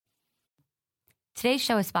Today's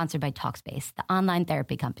show is sponsored by Talkspace, the online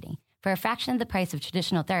therapy company. For a fraction of the price of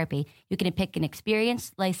traditional therapy, you can pick an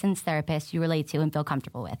experienced, licensed therapist you relate to and feel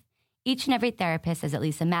comfortable with. Each and every therapist has at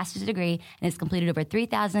least a master's degree and has completed over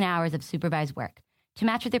 3,000 hours of supervised work. To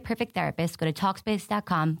match with your perfect therapist, go to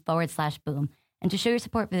Talkspace.com/boom. And to show your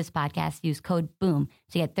support for this podcast, use code BOOM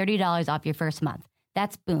to get $30 off your first month.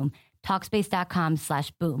 That's BOOM.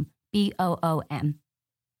 Talkspace.com/boom. BOOM.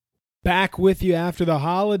 Back with you after the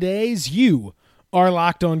holidays. You are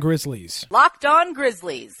Locked On Grizzlies. Locked On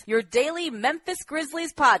Grizzlies, your daily Memphis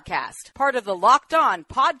Grizzlies podcast. Part of the Locked On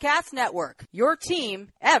Podcast Network. Your team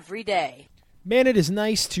every day. Man, it is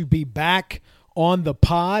nice to be back on the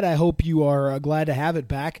pod. I hope you are glad to have it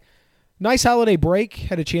back. Nice holiday break.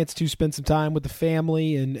 Had a chance to spend some time with the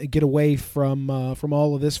family and get away from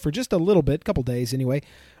all of this for just a little bit, a couple days anyway.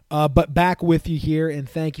 But back with you here, and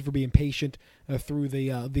thank you for being patient through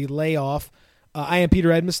the layoff. I am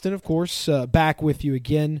Peter Edmiston, of course, back with you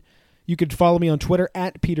again. You can follow me on Twitter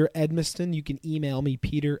at Peter Edmiston. You can email me,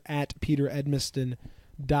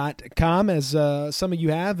 peter@peteredmiston.com, as some of you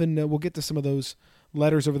have, and we'll get to some of those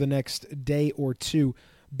letters over the next day or two.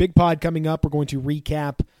 Big pod coming up. We're going to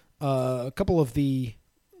recap a couple of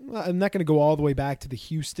I'm not going to go all the way back to the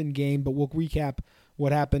Houston game, but we'll recap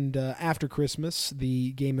what happened after Christmas,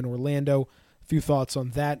 the game in Orlando. A few thoughts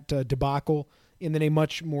on that debacle, and then a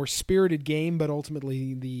much more spirited game, but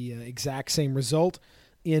ultimately the exact same result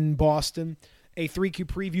in Boston. A 3Q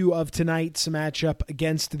preview of tonight's matchup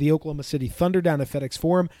against the Oklahoma City Thunder down at FedEx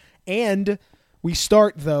Forum. And we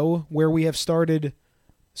start, though, where we have started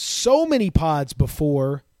so many pods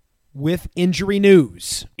before, with injury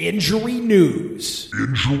news. Injury news.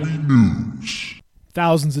 Injury news.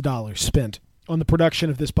 Thousands of dollars spent on the production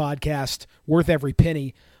of this podcast, worth every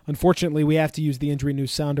penny. Unfortunately, we have to use the injury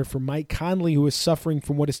news sounder for Mike Conley, who is suffering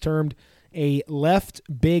from what is termed a left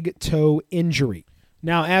big toe injury.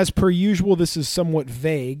 Now, as per usual, this is somewhat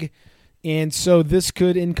vague, and so this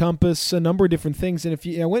could encompass a number of different things. And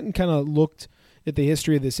I went and kind of looked at the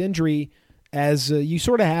history of this injury, as you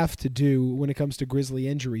sort of have to do when it comes to Grizzly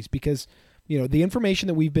injuries, because the information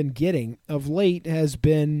that we've been getting of late has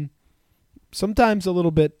been sometimes a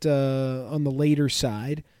little bit on the later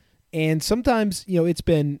side, and sometimes it's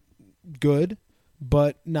been good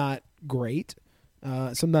but not great.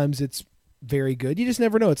 Sometimes it's very good. You just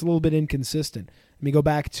never know. It's a little bit inconsistent. I mean, go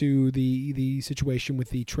back to the situation with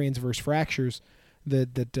the transverse fractures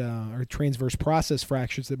or transverse process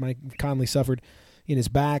fractures that Mike Conley suffered in his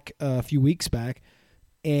back a few weeks back.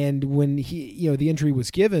 And when the injury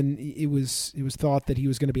was given, it was thought that he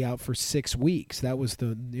was going to be out for 6 weeks. That was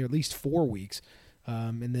at least 4 weeks,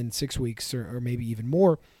 and then 6 weeks or maybe even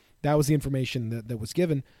more. That was the information that was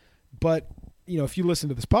given. But if you listen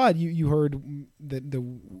to this pod, you heard that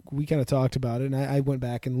we kind of talked about it, and I went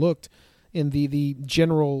back and looked, and the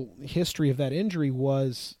general history of that injury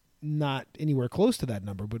was not anywhere close to that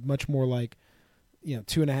number, but much more like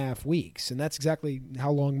 2.5 weeks. And that's exactly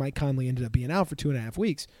how long Mike Conley ended up being out, for 2.5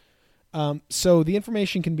 weeks. So the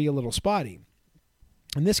information can be a little spotty.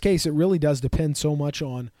 In this case, it really does depend so much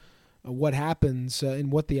on what happens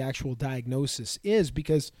and what the actual diagnosis is,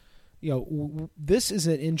 because, this is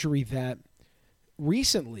an injury that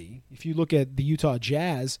recently, if you look at the Utah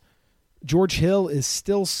Jazz, George Hill is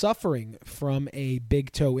still suffering from a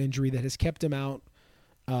big toe injury that has kept him out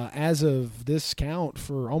as of this count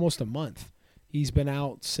for almost a month. He's been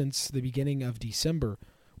out since the beginning of December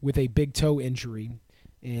with a big toe injury,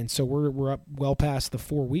 and so we're up well past the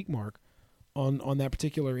 4-week mark on that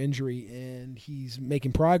particular injury, and he's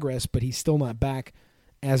making progress, but he's still not back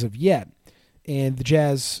as of yet. And the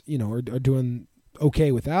Jazz, are doing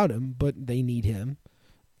okay without him, but they need him.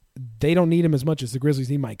 They don't need him as much as the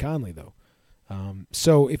Grizzlies need Mike Conley, though.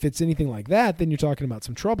 So if it's anything like that, then you're talking about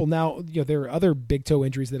some trouble. Now, there are other big toe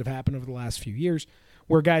injuries that have happened over the last few years,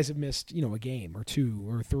 where guys have missed, a game or 2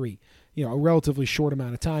 or 3, a relatively short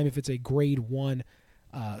amount of time. If it's a grade 1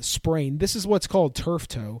 sprain, this is what's called turf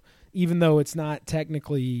toe, even though it's not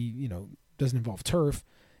technically, doesn't involve turf.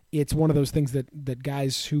 It's one of those things that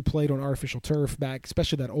guys who played on artificial turf back,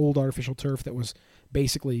 especially that old artificial turf that was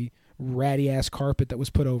basically ratty ass carpet that was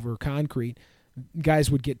put over concrete,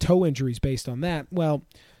 guys would get toe injuries based on that. Well,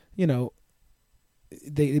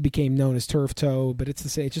 it became known as turf toe, but it's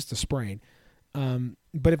just a sprain.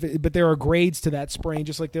 But there are grades to that sprain,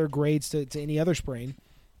 just like there are grades to any other sprain.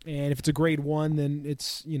 And if it's a grade 1, then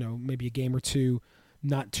it's, maybe a game or 2,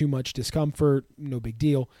 not too much discomfort, no big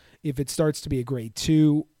deal. If it starts to be a grade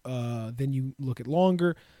 2, then you look at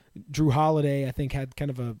longer. Drew Holiday, I think, had kind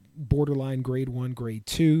of a borderline grade 1, grade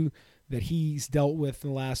 2 that he's dealt with in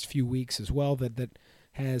the last few weeks as well, that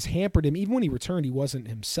has hampered him. Even when he returned, he wasn't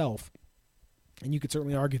himself. And you could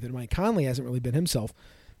certainly argue that Mike Conley hasn't really been himself,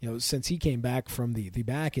 since he came back from the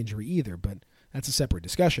back injury either, but that's a separate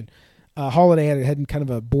discussion. Holiday had kind of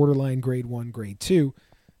a borderline grade 1, grade 2.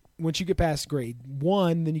 Once you get past grade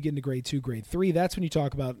 1, then you get into grade 2, grade 3. That's when you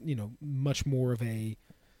talk about, much more of a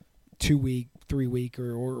 2-week, 3-week,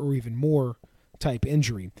 or even more type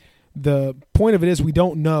injury. The point of it is we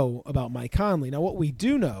don't know about Mike Conley. Now, what we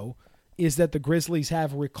do know is that the Grizzlies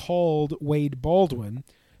have recalled Wade Baldwin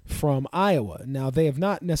from Iowa. Now, they have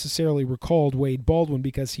not necessarily recalled Wade Baldwin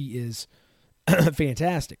because he is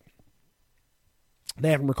fantastic.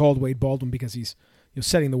 They haven't recalled Wade Baldwin because he's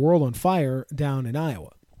setting the world on fire down in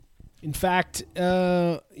Iowa. In fact,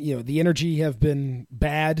 the Energy have been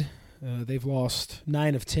bad. They've lost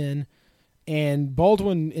 9 of 10. And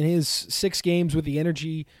Baldwin, in his 6 games with the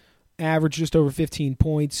Energy, averaged just over 15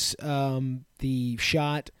 points. The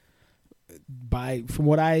shot, from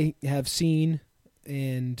what I have seen,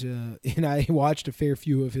 and I watched a fair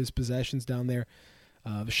few of his possessions down there,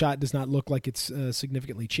 the shot does not look like it's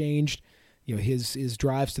significantly changed. His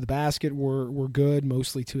drives to the basket were good,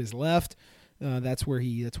 mostly to his left. That's what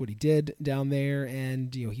he did down there,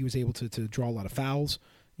 and he was able to draw a lot of fouls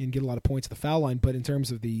and get a lot of points at the foul line. But in terms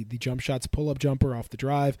of the jump shots, pull-up jumper off the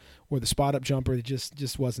drive or the spot-up jumper, it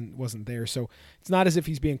just wasn't there. So it's not as if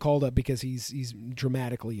he's being called up because he's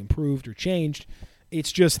dramatically improved or changed.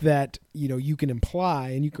 It's just that you can imply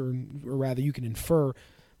and you can infer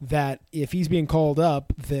that if he's being called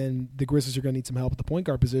up, then the Grizzlies are going to need some help at the point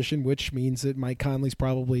guard position, which means that Mike Conley's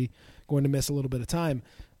probably going to miss a little bit of time.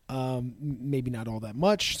 Maybe not all that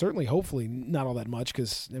much. Certainly, hopefully, not all that much.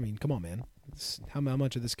 Because come on, man, how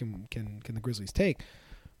much of this can the Grizzlies take?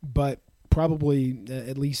 But probably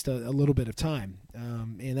at least a little bit of time,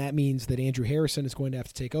 and that means that Andrew Harrison is going to have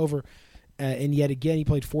to take over. And yet again, he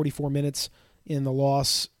played 44 minutes in the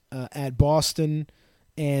loss at Boston,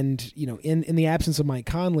 and in the absence of Mike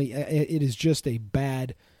Conley, it is just a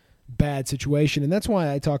bad situation, and that's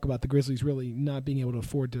why I talk about the Grizzlies really not being able to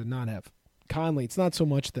afford to not have Conley. It's not so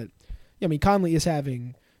much that, Conley is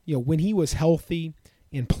having, when he was healthy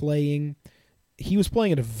and playing, he was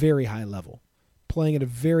playing at a very high level,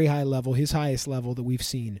 his highest level that we've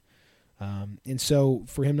seen. And so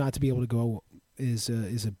for him not to be able to go is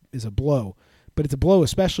a blow, but it's a blow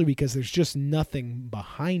especially because there's just nothing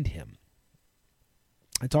behind him.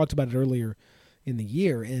 I talked about it earlier in the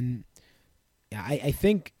year, and I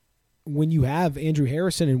think when you have Andrew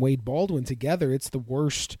Harrison and Wade Baldwin together, it's the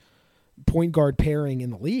worst point guard pairing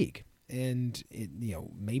in the league, and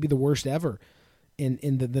maybe the worst ever.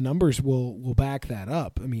 And the numbers will back that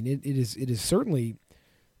up. It is certainly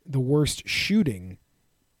the worst shooting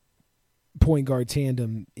point guard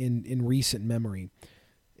tandem in recent memory.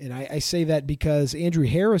 And I say that because Andrew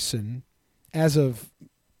Harrison, as of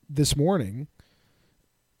this morning,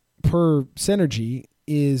 per Synergy,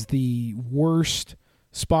 is the worst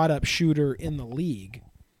spot-up shooter in the league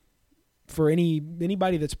for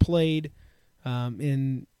anybody that's played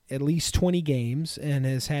in at least 20 games and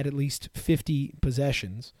has had at least 50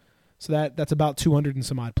 possessions. So that's about 200 and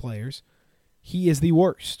some odd players. He is the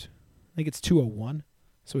worst. I think it's 201,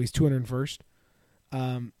 so he's 201st.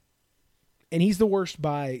 And he's the worst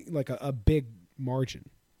by like a big margin.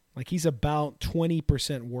 Like he's about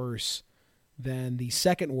 20% worse than the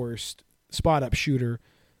second worst spot-up shooter,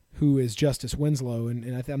 who is Justice Winslow.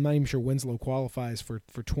 And I'm not even sure Winslow qualifies for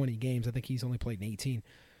 20 games. I think he's only played in 18.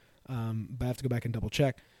 But I have to go back and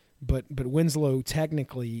double-check. But Winslow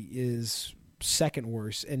technically is second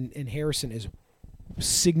worst, and Harrison is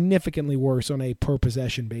significantly worse on a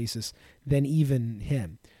per-possession basis than even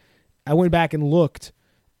him. I went back and looked,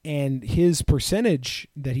 and his percentage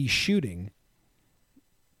that he's shooting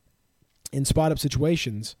in spot-up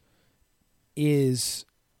situations is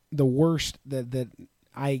the worst that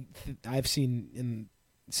I've seen in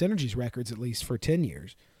Synergy's records, at least for 10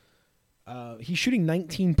 years. He's shooting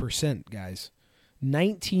 19%, guys.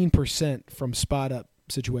 19% from spot-up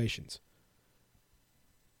situations.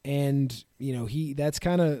 And, that's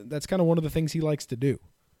kind of one of the things he likes to do.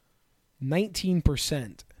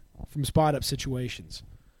 19% from spot-up situations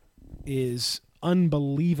is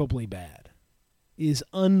unbelievably bad.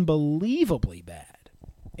 And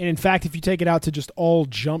in fact, if you take it out to just all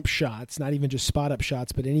jump shots, not even just spot-up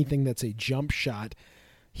shots, but anything that's a jump shot,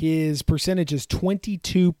 his percentage is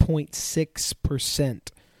 22.6%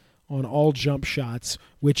 on all jump shots,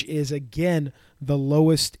 which is, again, the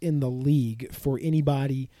lowest in the league for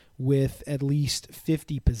anybody with at least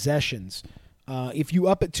 50 possessions. If you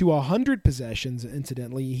up it to 100 possessions,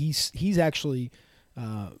 incidentally, he's actually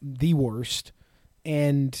the worst.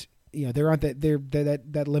 And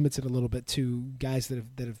that limits it a little bit to guys that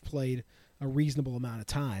have played a reasonable amount of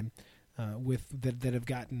time. that have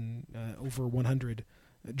gotten over 100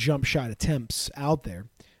 jump shot attempts out there.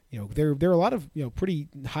 There are a lot of pretty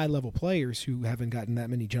high level players who haven't gotten that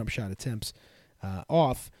many jump shot attempts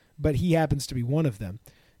off, but he happens to be one of them.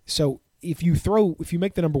 So if you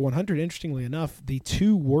make the number 100, interestingly enough, the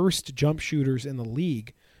two worst jump shooters in the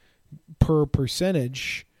league per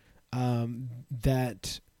percentage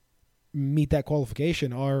that meet that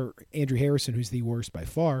qualification are Andrew Harrison, who's the worst by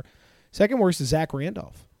far. Second worst is Zach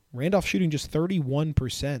Randolph. Randolph shooting just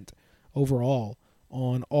 31% overall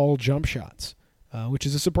on all jump shots, which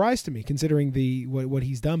is a surprise to me considering what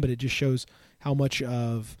he's done. But it just shows how much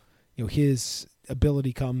of his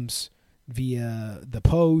ability comes via the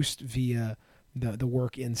post, via the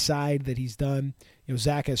work inside that he's done.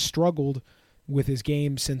 Zach has struggled with his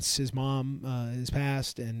game since his mom has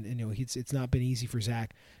passed, and it's not been easy for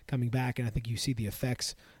Zach coming back, and I think you see the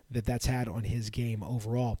effects that's had on his game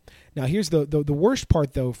overall. Now, here's the worst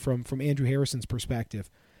part, though, from Andrew Harrison's perspective,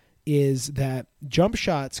 is that jump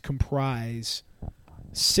shots comprise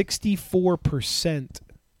 64%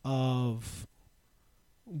 of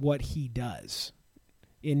what he does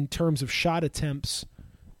in terms of shot attempts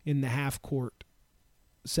in the half-court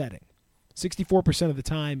setting. 64% of the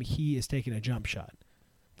time, he is taking a jump shot.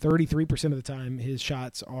 33% of the time, his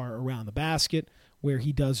shots are around the basket, where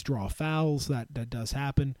he does draw fouls. That does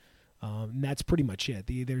happen. And that's pretty much it.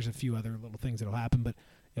 There's a few other little things that will happen, but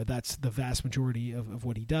that's the vast majority of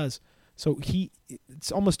what he does. So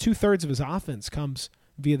it's almost 2/3 of his offense comes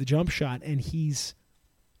via the jump shot, and he's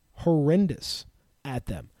horrendous at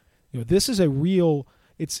them. This is a real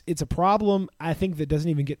it's a problem, I think, that doesn't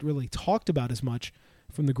even get really talked about as much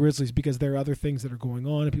from the Grizzlies because there are other things that are going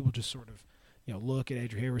on, and people just sort of look at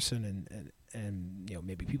Andrew Harrison and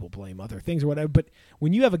maybe people blame other things or whatever. But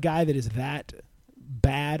when you have a guy that is that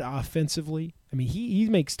bad offensively, I mean, he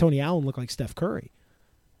makes Tony Allen look like Steph Curry.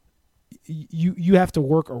 You have to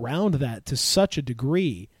work around that to such a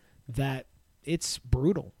degree that it's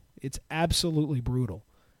brutal. It's absolutely brutal.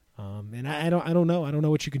 And I don't know. I don't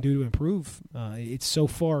know what you can do to improve. It's so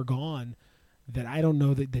far gone that I don't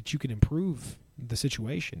know that you can improve the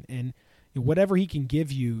situation. And whatever he can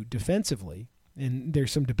give you defensively, and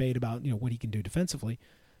there's some debate about what he can do defensively,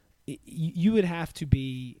 you would have to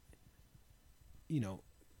be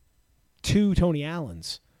two Tony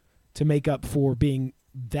Allens to make up for being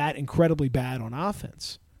that incredibly bad on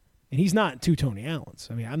offense. And he's not two Tony Allens.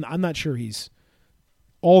 I mean, I'm not sure he's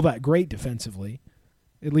all that great defensively,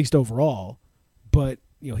 at least overall, but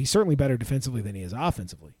he's certainly better defensively than he is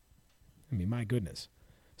offensively. I mean, my goodness.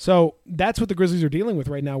 So that's what the Grizzlies are dealing with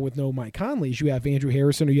right now with no Mike Conley. You have Andrew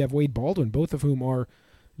Harrison or you have Wade Baldwin, both of whom are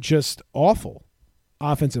just awful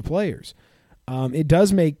offensive players. It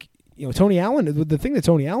does make Tony Allen. The thing that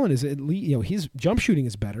Tony Allen is, at least his jump shooting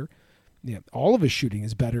is better. All of his shooting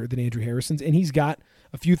is better than Andrew Harrison's, and he's got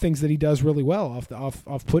a few things that he does really well off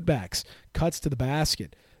putbacks, cuts to the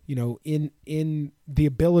basket. In the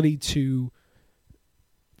ability to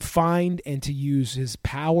find and to use his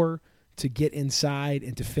power to get inside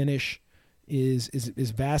and to finish is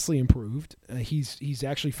vastly improved. He's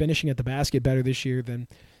actually finishing at the basket better this year than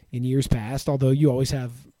in years past. Although you always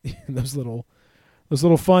have those little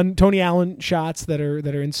fun Tony Allen shots that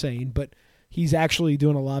are insane, but he's actually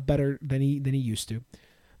doing a lot better than he used to.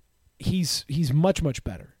 He's much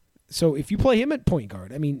better. So if you play him at point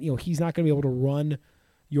guard, I mean, he's not going to be able to run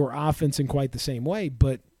your offense in quite the same way,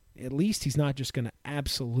 but at least he's not just going to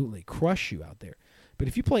absolutely crush you out there. But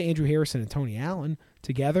if you play Andrew Harrison and Tony Allen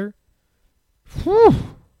together,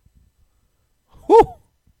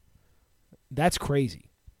 that's crazy.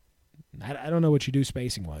 I don't know what you do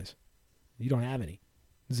spacing-wise. You don't have any.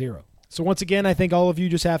 Zero. So once again, I think all of you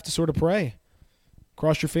just have to sort of pray.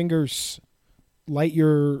 Cross your fingers. Light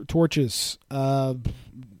your torches.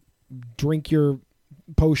 Drink your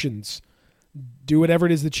potions. Do whatever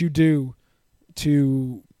it is that you do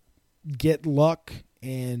to get luck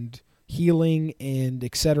and healing and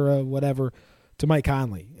et cetera, whatever, to Mike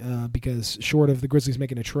Conley. Because short of the Grizzlies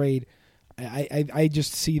making a trade, I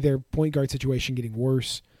just see their point guard situation getting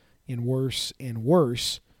worse and worse and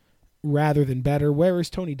worse rather than better. Where is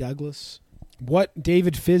Tony Douglas? What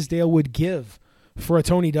David Fizdale would give for a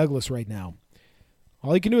Tony Douglas right now.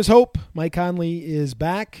 All you can do is hope Mike Conley is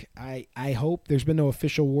back. I hope. There's been no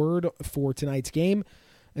official word for tonight's game,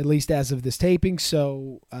 at least as of this taping,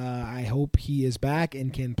 so I hope he is back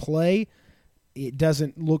and can play. It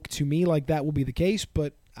doesn't look to me like that will be the case,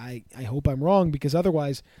 but I hope I'm wrong, because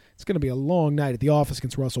otherwise it's going to be a long night at the office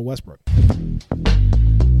against Russell Westbrook.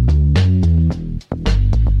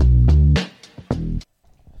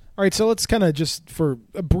 All right, so let's kind of just, for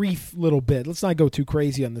a brief little bit, let's not go too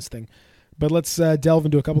crazy on this thing, But let's delve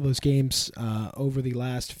into a couple of those games over the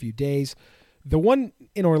last few days. The one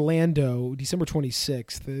in Orlando, December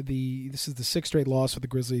 26th, this is the sixth straight loss for the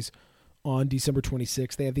Grizzlies on December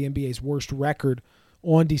 26th. They have the NBA's worst record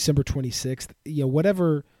on December 26th.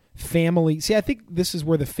 Whatever family. See, I think this is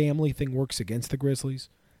where the family thing works against the Grizzlies.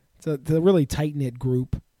 It's a really tight-knit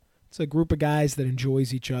group. It's a group of guys that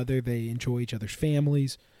enjoys each other. They enjoy each other's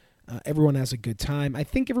families. Everyone has a good time. I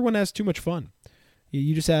think everyone has too much fun.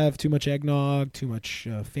 You just have too much eggnog, too much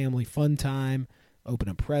family fun time, open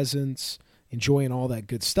up presents, enjoying all that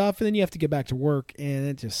good stuff, and then you have to get back to work, and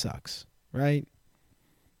it just sucks, right?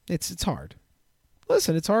 It's hard.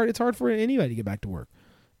 Listen, it's hard. It's hard for anybody to get back to work,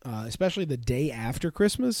 especially the day after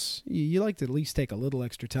Christmas. You like to at least take a little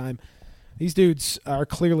extra time. These dudes are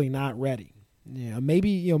clearly not ready.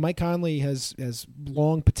 Maybe Mike Conley has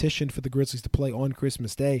long petitioned for the Grizzlies to play on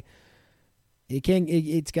Christmas Day.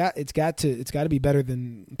 It's got to be better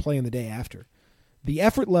than playing the day after. The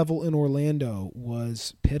effort level in Orlando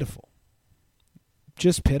was pitiful,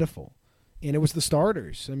 just pitiful, and it was the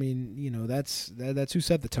starters. I mean, that's who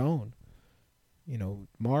set the tone.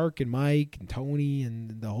 Mark and Mike and Tony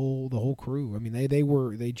and the whole crew. I mean,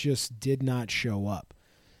 they just did not show up.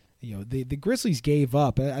 The Grizzlies gave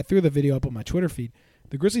up. I threw the video up on my Twitter feed.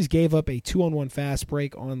 The Grizzlies gave up a 2-on-1 fast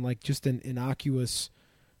break on like just an innocuous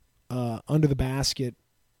under the basket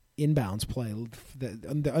inbounds play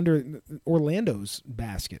under Orlando's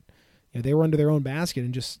basket. They were under their own basket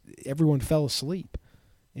and just everyone fell asleep.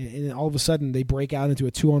 And all of a sudden they break out into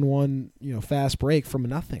a 2-on-1 fast break from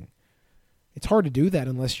nothing. It's hard to do that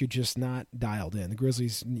unless you're just not dialed in. The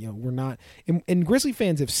Grizzlies, we're not. And Grizzly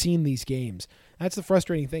fans have seen these games. That's the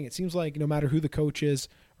frustrating thing. It seems like no matter who the coach is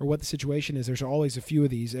or what the situation is, there's always a few of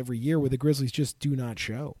these every year where the Grizzlies just do not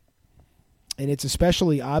show. And it's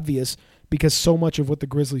especially obvious because so much of what the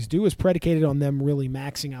Grizzlies do is predicated on them really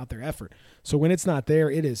maxing out their effort. So when it's not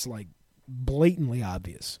there, it is like blatantly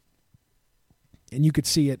obvious. And you could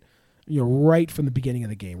see it right from the beginning of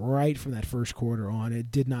the game, right from that first quarter on.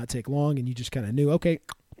 It did not take long, and you just kind of knew, okay,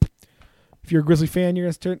 if you're a Grizzly fan,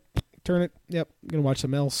 you're going to turn it. Yep, I'm going to watch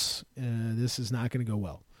something else. This is not going to go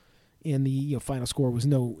well. And the final score was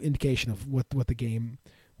no indication of what the game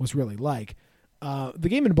was really like. The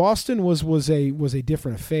game in Boston was a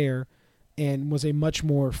different affair and was a much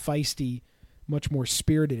more feisty, much more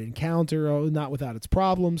spirited encounter, not without its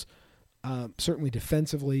problems. Certainly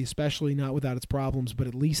defensively, especially not without its problems, but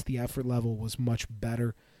at least the effort level was much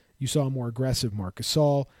better. You saw a more aggressive Marc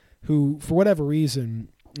Gasol, who, for whatever reason,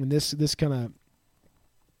 and this kind of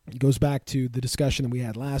goes back to the discussion that we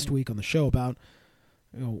had last week on the show about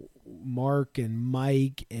Mark and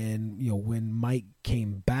Mike, and when Mike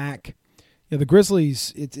came back, the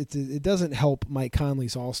Grizzlies. It doesn't help Mike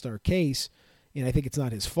Conley's All-Star case, and I think it's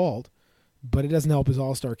not his fault. But it doesn't help his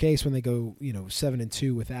All-Star case when they go,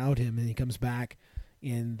 7-2 without him, and he comes back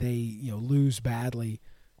and they, lose badly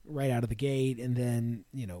right out of the gate, and then,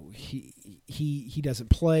 he doesn't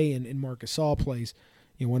play, and Marc Gasol plays,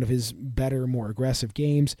 one of his better, more aggressive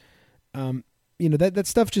games. That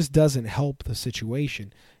stuff just doesn't help the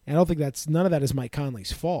situation. And I don't think none of that is Mike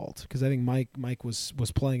Conley's fault, because I think Mike was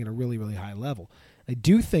playing at a really, really high level. I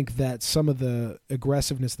do think that some of the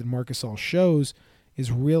aggressiveness that Marc Gasol shows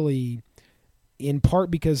is really in part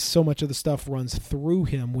because so much of the stuff runs through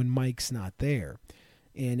him when Mike's not there.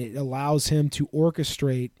 And it allows him to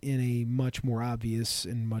orchestrate in a much more obvious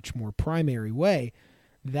and much more primary way.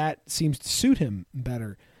 That seems to suit him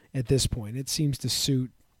better at this point. It seems to suit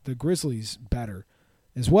the Grizzlies better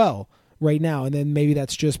as well right now. And then maybe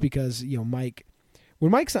that's just because, Mike, when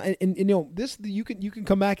Mike's not, and this, you can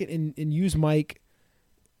come back and use Mike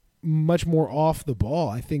much more off the ball.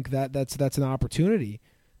 I think that's an opportunity.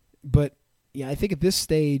 But yeah, I think at this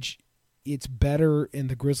stage it's better, and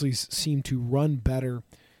the Grizzlies seem to run better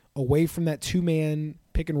away from that two-man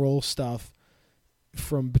pick-and-roll stuff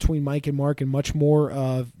from between Mike and Mark, and much more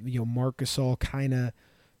of Marc Gasol kind of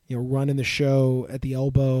running the show at the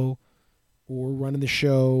elbow or running the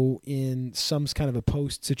show in some kind of a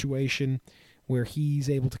post situation where he's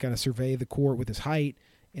able to kind of survey the court with his height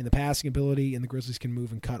and the passing ability, and the Grizzlies can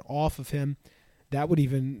move and cut off of him. That would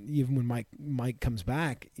even when Mike comes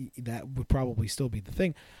back, that would probably still be the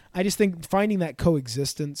thing. I just think finding that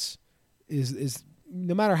coexistence is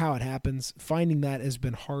no matter how it happens, finding that has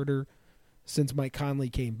been harder since Mike Conley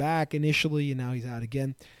came back initially and now he's out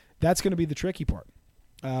again. That's going to be the tricky part.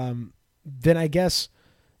 Then I guess,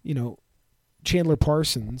 Chandler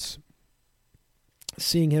Parsons,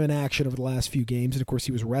 seeing him in action over the last few games, and of course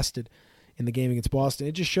he was rested in the game against Boston,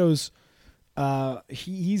 it just shows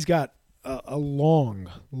he's got a long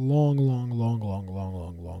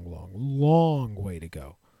way to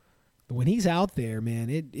go. when he's out there, man,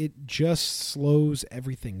 it just slows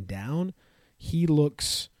everything down. He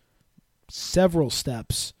looks several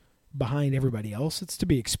steps behind everybody else. It's to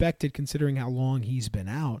be expected considering how long he's been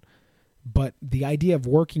out. But the idea of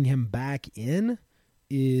working him back in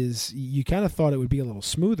is, you kind of thought it would be a little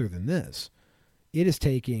smoother than this. It is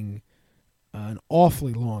taking an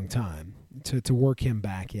awfully long time to work him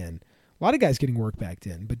back in. A lot of guys getting work back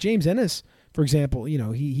in. But James Ennis, for example,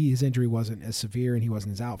 his injury wasn't as severe and he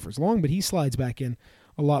wasn't as out for as long, but he slides back in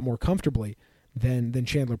a lot more comfortably than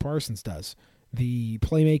Chandler Parsons does. The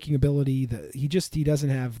playmaking ability, he doesn't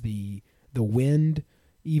have the wind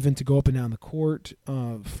even to go up and down the court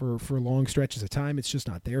for long stretches of time. It's just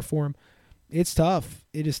not there for him. It's tough.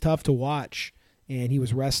 It is tough to watch, and he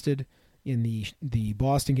was rested in the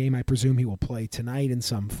Boston game. I presume he will play tonight in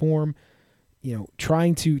some form.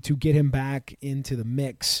 Trying to get him back into the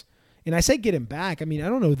mix. And I say get him back. I mean, I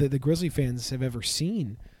don't know that the Grizzly fans have ever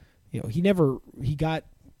seen. He got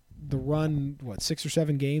the run, 6 or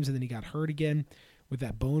 7 games, and then he got hurt again with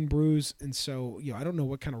that bone bruise. And so, I don't know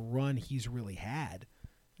what kind of run he's really had.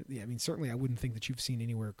 I mean, certainly I wouldn't think that you've seen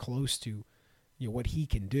anywhere close to, what he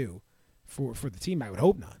can do for the team. I would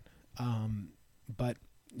hope not. But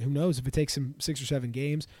who knows if it takes him 6 or 7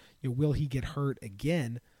 games, will he get hurt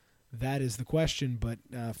again? That is the question. But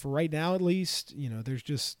for right now, at least, there's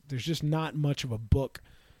just not much of a book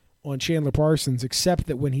on Chandler Parsons, except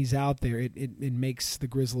that when he's out there, it makes the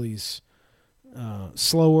Grizzlies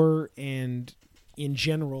slower and in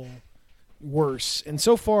general worse. And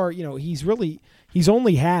so far, he's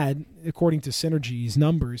only had, according to Synergy's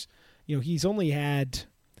numbers, he's only had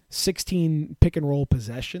 16 pick and roll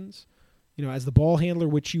possessions, as the ball handler,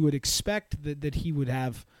 which you would expect that he would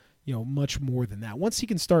have, much more than that. Once he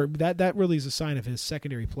can start, that really is a sign of his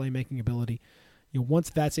secondary playmaking ability. Once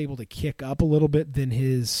that's able to kick up a little bit, then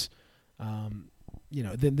his,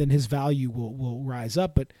 then his value will rise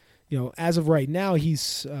up. But, as of right now,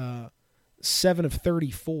 he's 7 of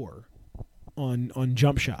 34 on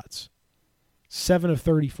jump shots. 7 of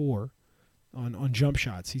 34 on jump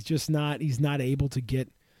shots. He's not able to get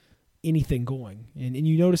anything going. And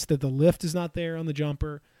you notice that the lift is not there on the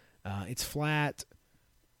jumper. It's flat.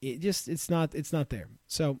 It's not there.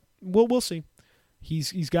 So we'll see.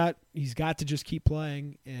 He's got to just keep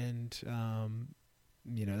playing, and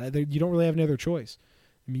you don't really have any other choice.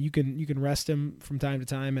 I mean, you can rest him from time to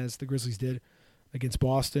time, as the Grizzlies did against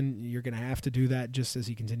Boston. You're going to have to do that just as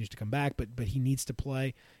he continues to come back, but he needs to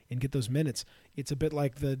play and get those minutes. It's a bit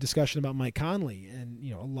like the discussion about Mike Conley, and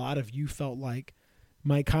a lot of you felt like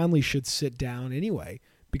Mike Conley should sit down anyway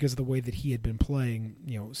because of the way that he had been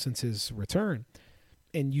playing, since his return.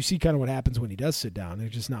 And you see kind of what happens when he does sit down.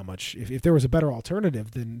 There's just not much. If there was a better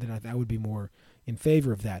alternative, then I would be more in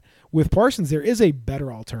favor of that. With Parsons, there is a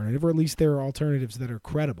better alternative, or at least there are alternatives that are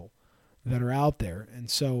credible, that are out there. And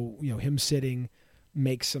so, him sitting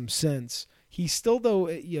makes some sense. He's still, though,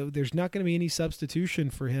 there's not going to be any substitution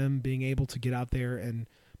for him being able to get out there and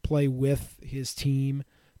play with his team,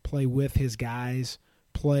 play with his guys,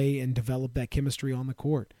 play and develop that chemistry on the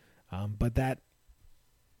court. But that,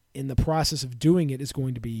 in the process of doing it, is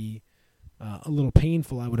going to be a little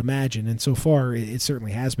painful, I would imagine. And so far, it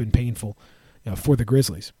certainly has been painful for the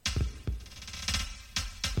Grizzlies.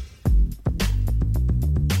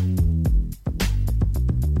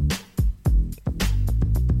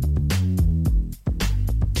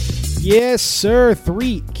 Yes, sir.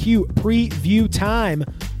 3Q preview time.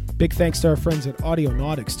 Big thanks to our friends at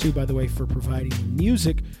Audionautics, too, by the way, for providing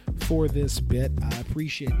music for this bit. I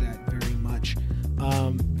appreciate that very much.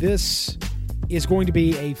 This is going to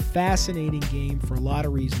be a fascinating game for a lot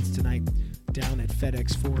of reasons tonight down at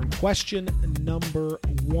FedEx Forum. Question number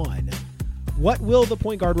 1. What will the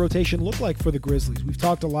point guard rotation look like for the Grizzlies? We've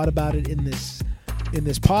talked a lot about it in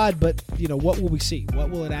this pod, but what will we see? What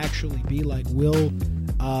will it actually be like? Will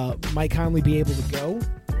Mike Conley be able to go?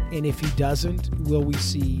 And if he doesn't, will we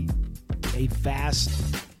see a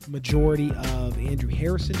vast majority of Andrew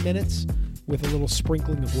Harrison minutes with a little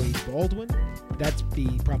sprinkling of Wade Baldwin? That's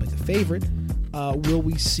probably the favorite. Will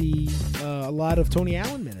we see a lot of Tony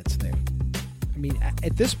Allen minutes there? I mean,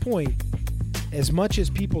 at this point, as much as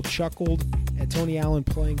people chuckled at Tony Allen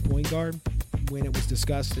playing point guard when it was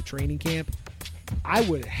discussed at training camp, I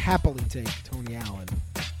would happily take Tony Allen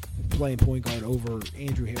playing point guard over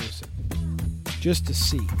Andrew Harrison just to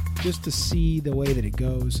see the way that it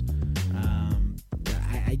goes.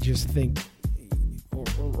 I just think,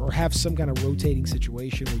 or have some kind of rotating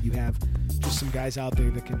situation where you have just some guys out there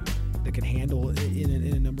that can handle it in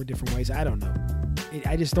a number of different ways. I don't know.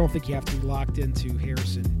 I just don't think you have to be locked into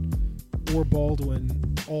Harrison or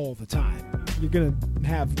Baldwin all the time. You're going to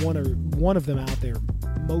have one of them out there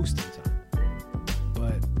most of the time.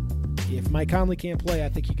 if Mike Conley can't play, I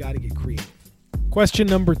think you got to get creative. Question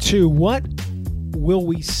number 2, what will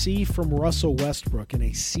we see from Russell Westbrook in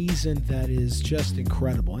a season that is just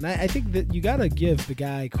incredible? And I think that you got to give the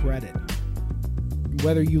guy credit.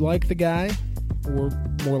 Whether you like the guy or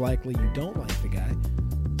more likely you don't like the guy,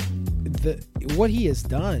 what he has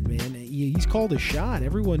done, man, he's called a shot.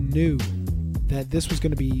 Everyone knew that this was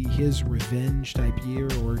going to be his revenge type year,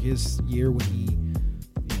 or his year when he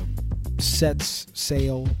sets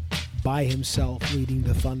sail by himself, leading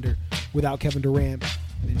the Thunder without Kevin Durant.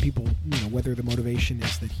 And people, whether the motivation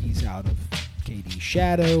is that he's out of KD's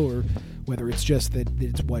shadow, or whether it's just that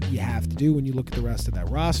it's what you have to do when you look at the rest of that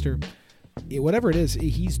roster. Whatever it is,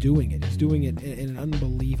 he's doing it. He's doing it at an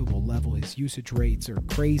unbelievable level. His usage rates are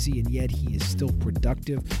crazy, and yet he is still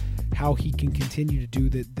productive. How he can continue to do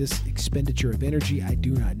this expenditure of energy, I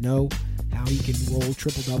do not know. How he can roll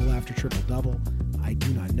triple-double after triple-double, I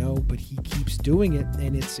do not know. But he keeps doing it,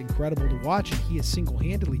 and it's incredible to watch. And he has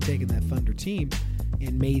single-handedly taken that Thunder team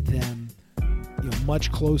and made them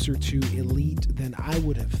much closer to elite than I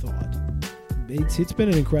would have thought. It's been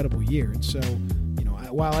an incredible year. And so,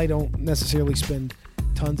 while I don't necessarily spend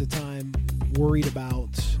tons of time worried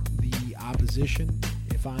about the opposition,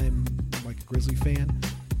 if I'm like a Grizzly fan,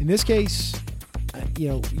 in this case,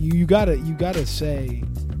 you gotta say,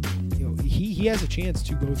 he has a chance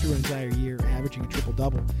to go through an entire year averaging a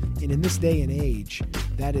triple-double, and in this day and age,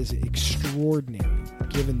 that is extraordinary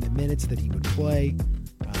given the minutes that he would play.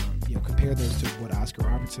 Compare those to what Oscar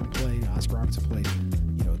Robertson played. Oscar Robertson played,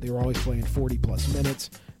 they were always playing 40-plus minutes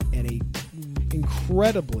at a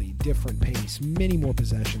incredibly different pace, many more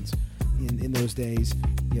possessions in those days.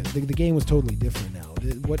 The game was totally different now.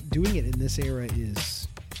 Doing it in this era is,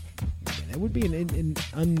 that would be an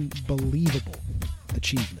unbelievable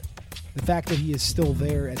achievement. The fact that he is still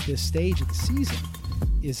there at this stage of the season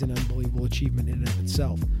is an unbelievable achievement in and of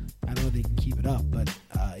itself. I don't know if they can keep it up, but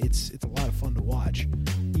it's a lot of fun to watch,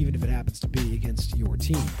 even if it happens to be against your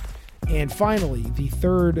team. And finally, the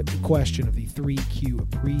third question of the 3Q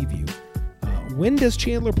preview. When does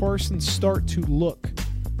Chandler Parsons start to look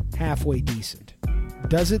halfway decent?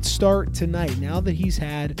 Does it start tonight, now that he's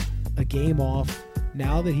had a game off,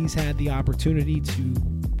 now that he's had the opportunity to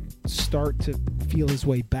start to feel his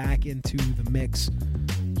way back into the mix?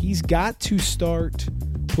 He's got to start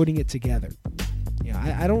putting it together.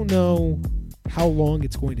 I don't know how long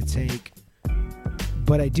it's going to take,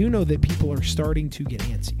 but I do know that people are starting to get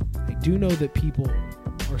antsy. I do know that people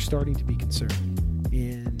are starting to be concerned.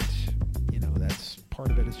 And, that's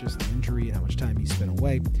part of it is just the injury and how much time he's spent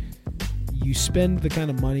away. You spend the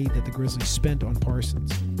kind of money that the Grizzlies spent on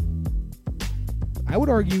Parsons. I would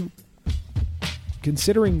argue,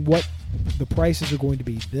 considering what the prices are going to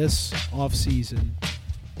be this offseason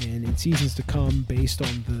and in seasons to come based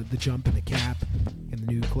on the jump in the cap and the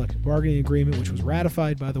new collective bargaining agreement, which was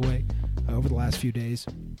ratified, by the way, over the last few days.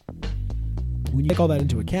 When you take all that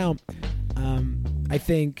into account, I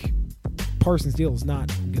think Parsons' deal is not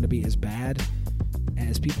going to be as bad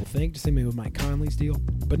as people think, just same with Mike Conley's deal.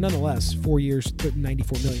 But nonetheless, 4 years,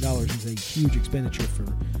 $94 million is a huge expenditure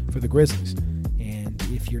for the Grizzlies. And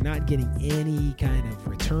if you're not getting any kind of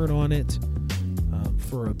return on it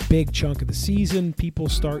for a big chunk of the season, people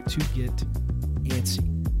start to get antsy.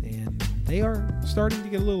 And they are starting to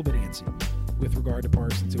get a little bit antsy with regard to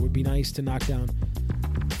Parsons. It would be nice to knock down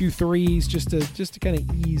a few threes just to kind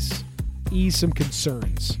of ease some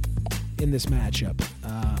concerns in this matchup.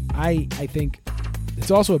 I think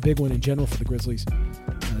it's also a big one in general for the Grizzlies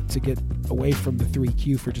to get away from the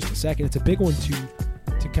 3Q for just a second. It's a big one to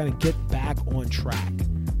kind of get back on track,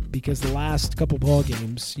 because the last couple ball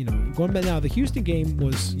games, going back now, the Houston game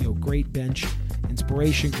was, great bench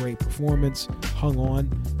inspiration, great performance, hung on,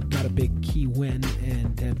 got a big key win,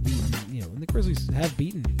 and have beaten, and the Grizzlies have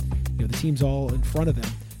beaten, the teams all in front of them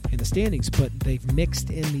in the standings, but they've mixed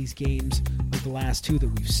in these games like the last two that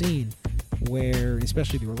we've seen, where,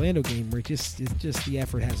 especially the Orlando game, where it's just the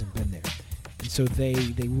effort hasn't been there. And so they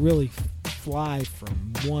really fly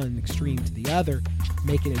from one extreme to the other,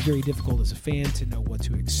 making it very difficult as a fan to know what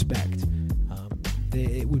to expect.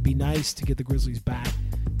 It would be nice to get the Grizzlies back,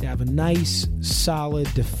 to have a nice,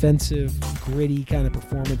 solid, defensive, gritty kind of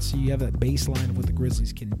performance, so you have that baseline of what the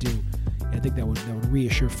Grizzlies can do. And I think that would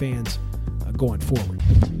reassure fans going forward.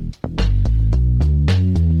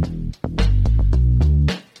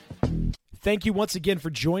 Thank you once again for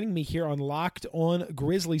joining me here on Locked On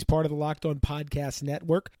Grizzlies, part of the Locked On Podcast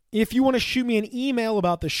Network. If you want to shoot me an email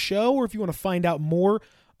about the show, or if you want to find out more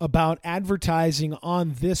about advertising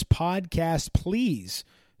on this podcast, please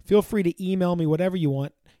feel free to email me whatever you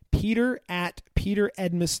want.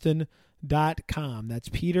 Peter@peteredmiston.com. peteredmiston.com. That's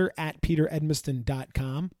Peter at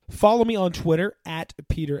peteredmiston.com. Follow me on Twitter at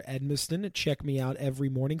Peter Edmiston. Check me out every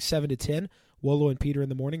morning, 7 to 10. Wolo and Peter in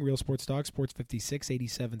the morning, Real Sports Dog, Sports 56,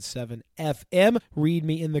 87.7 FM. Read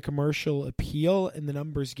me in the Commercial Appeal in the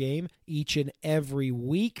Numbers Game each and every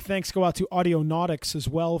week. Thanks go out to Audionautics as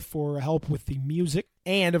well for help with the music.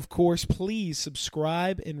 And, of course, please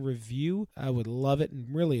subscribe and review. I would love it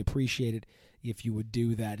and really appreciate it if you would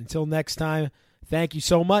do that. Until next time, thank you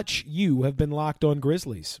so much. You have been Locked On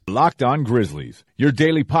Grizzlies. Locked On Grizzlies, your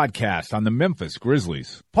daily podcast on the Memphis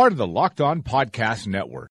Grizzlies, part of the Locked On Podcast Network.